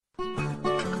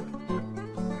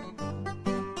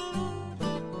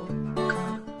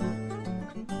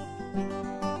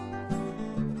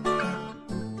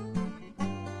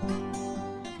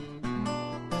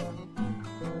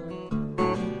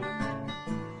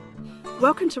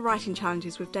Welcome to Writing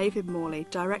Challenges with David Morley,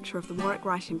 Director of the Warwick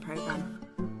Writing Programme.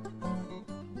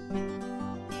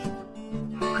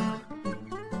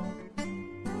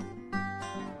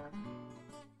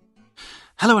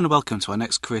 Hello and welcome to our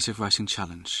next Creative Writing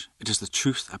Challenge. It is the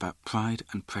truth about Pride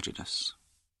and Prejudice.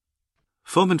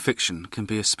 Form in fiction can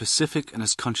be as specific and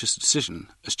as conscious a decision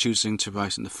as choosing to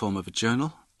write in the form of a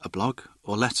journal, a blog,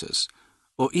 or letters,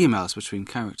 or emails between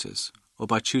characters, or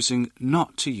by choosing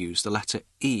not to use the letter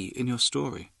E in your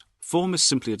story. Form is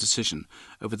simply a decision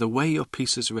over the way your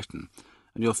piece is written,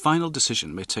 and your final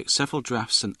decision may take several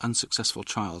drafts and unsuccessful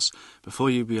trials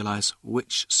before you realise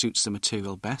which suits the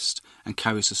material best and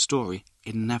carries the story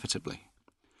inevitably.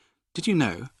 Did you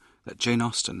know that Jane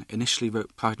Austen initially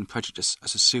wrote Pride and Prejudice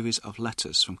as a series of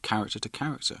letters from character to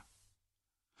character?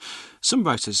 Some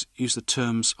writers use the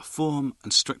terms form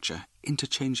and structure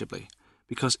interchangeably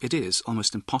because it is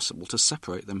almost impossible to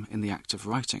separate them in the act of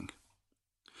writing.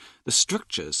 The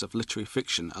structures of literary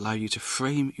fiction allow you to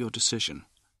frame your decision,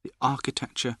 the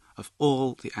architecture of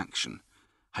all the action,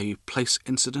 how you place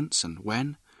incidents and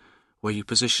when, where you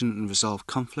position and resolve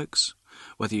conflicts,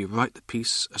 whether you write the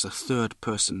piece as a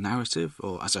third-person narrative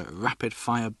or as a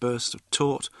rapid-fire burst of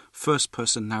taut,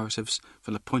 first-person narratives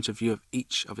from the point of view of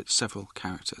each of its several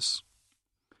characters.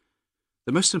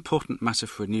 The most important matter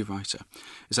for a new writer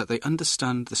is that they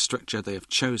understand the structure they have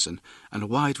chosen,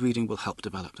 and wide reading will help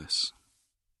develop this.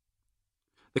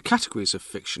 The categories of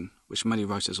fiction, which many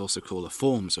writers also call the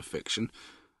forms of fiction,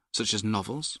 such as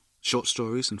novels, short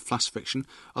stories and flash fiction,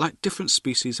 are like different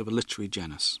species of a literary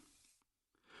genus.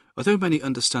 Although many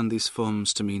understand these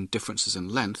forms to mean differences in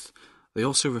length, they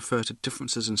also refer to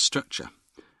differences in structure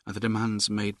and the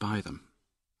demands made by them.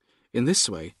 In this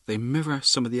way, they mirror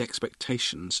some of the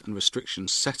expectations and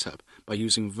restrictions set up by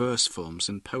using verse forms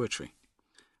in poetry.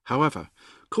 However,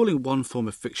 calling one form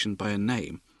of fiction by a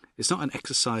name is not an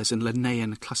exercise in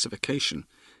Linnaean classification.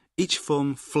 Each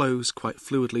form flows quite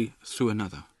fluidly through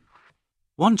another.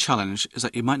 One challenge is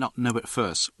that you might not know at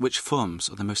first which forms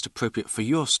are the most appropriate for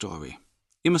your story.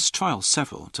 You must trial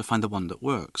several to find the one that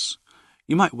works.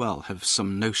 You might well have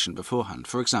some notion beforehand.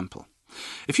 For example,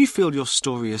 if you feel your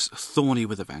story is thorny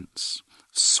with events,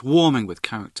 swarming with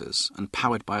characters, and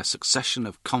powered by a succession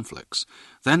of conflicts,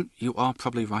 then you are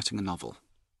probably writing a novel.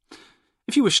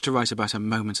 If you wish to write about a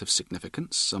moment of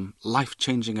significance, some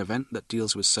life-changing event that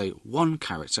deals with, say, one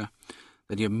character,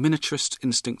 then your miniaturist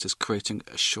instinct is creating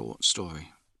a short story.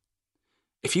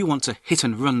 If you want to hit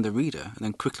and run the reader and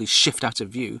then quickly shift out of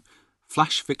view,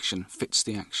 flash fiction fits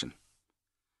the action.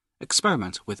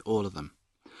 Experiment with all of them.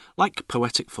 Like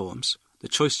poetic forms, the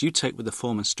choice you take with the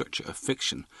form and structure of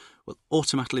fiction will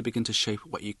automatically begin to shape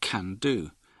what you can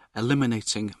do,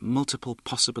 eliminating multiple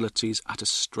possibilities at a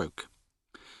stroke.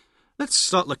 Let's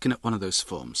start looking at one of those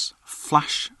forms,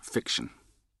 flash fiction.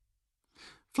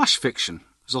 Flash fiction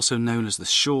is also known as the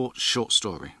short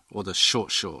story, or the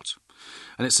short,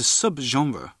 and it's a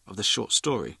subgenre of the short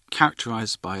story,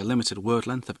 characterised by a limited word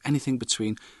length of anything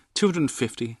between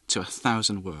 250 to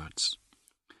 1,000 words.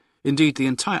 Indeed, the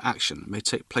entire action may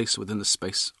take place within the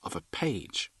space of a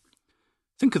page.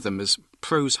 Think of them as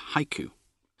prose haiku.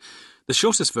 The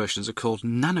shortest versions are called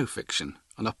nanofiction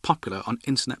and are popular on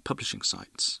internet publishing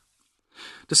sites.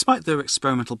 Despite their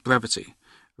experimental brevity,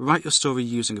 write your story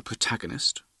using a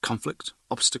protagonist, conflict,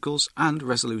 obstacles, and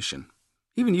resolution.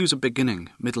 Even use a beginning,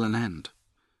 middle, and end.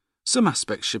 Some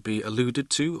aspects should be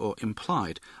alluded to or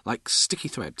implied, like sticky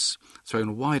threads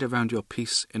thrown wide around your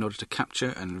piece in order to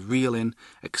capture and reel in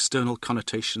external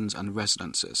connotations and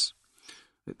resonances.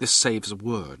 This saves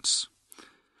words.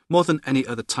 More than any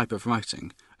other type of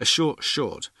writing, a short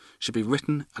should be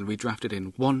written and redrafted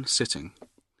in one sitting.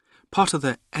 Part of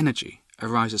their energy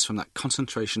arises from that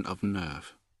concentration of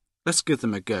nerve. Let's give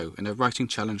them a go in a writing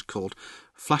challenge called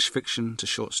Flash Fiction to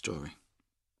Short Story.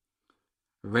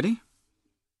 Ready?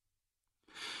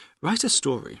 Write a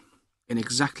story in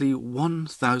exactly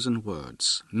 1,000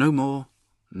 words, no more,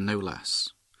 no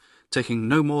less, taking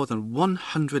no more than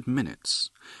 100 minutes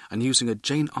and using a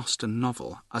Jane Austen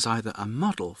novel as either a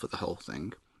model for the whole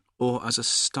thing or as a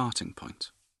starting point.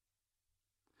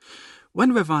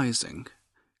 When revising,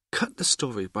 cut the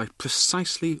story by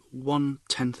precisely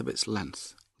 1/10 of its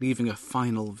length, leaving a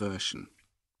final version.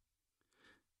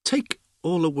 Take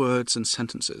all the words and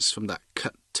sentences from that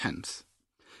cut tenth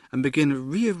and begin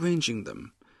rearranging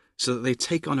them so that they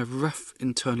take on a rough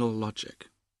internal logic.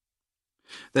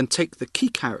 Then take the key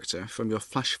character from your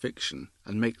flash fiction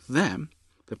and make them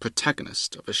the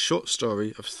protagonist of a short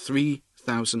story of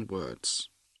 3,000 words.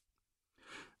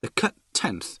 The cut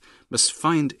tenth must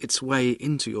find its way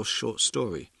into your short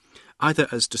story, either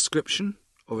as description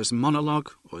or as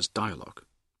monologue or as dialogue.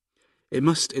 It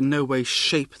must in no way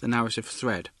shape the narrative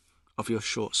thread of your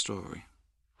short story.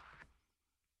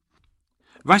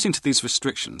 Writing to these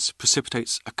restrictions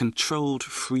precipitates a controlled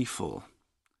freefall.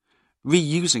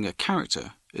 Reusing a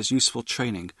character is useful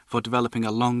training for developing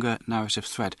a longer narrative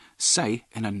thread, say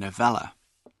in a novella.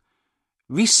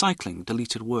 Recycling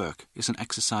deleted work is an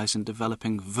exercise in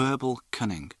developing verbal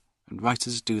cunning, and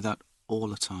writers do that all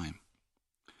the time.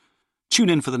 Tune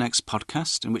in for the next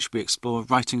podcast in which we explore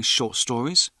writing short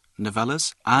stories,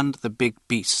 novellas, and the big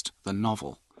beast, the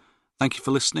novel. Thank you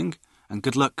for listening, and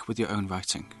good luck with your own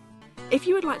writing. If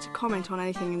you would like to comment on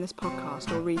anything in this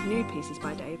podcast or read new pieces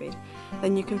by David,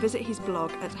 then you can visit his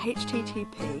blog at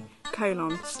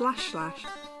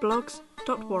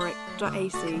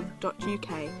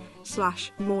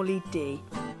http://blogs.warwick.ac.uk/MorleyD.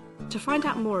 To find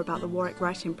out more about the Warwick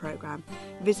Writing Programme,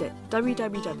 visit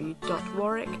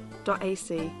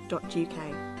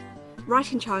www.warwick.ac.uk.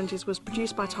 Writing Challenges was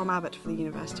produced by Tom Abbott for the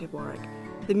University of Warwick.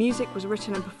 The music was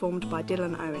written and performed by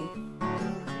Dylan Owen.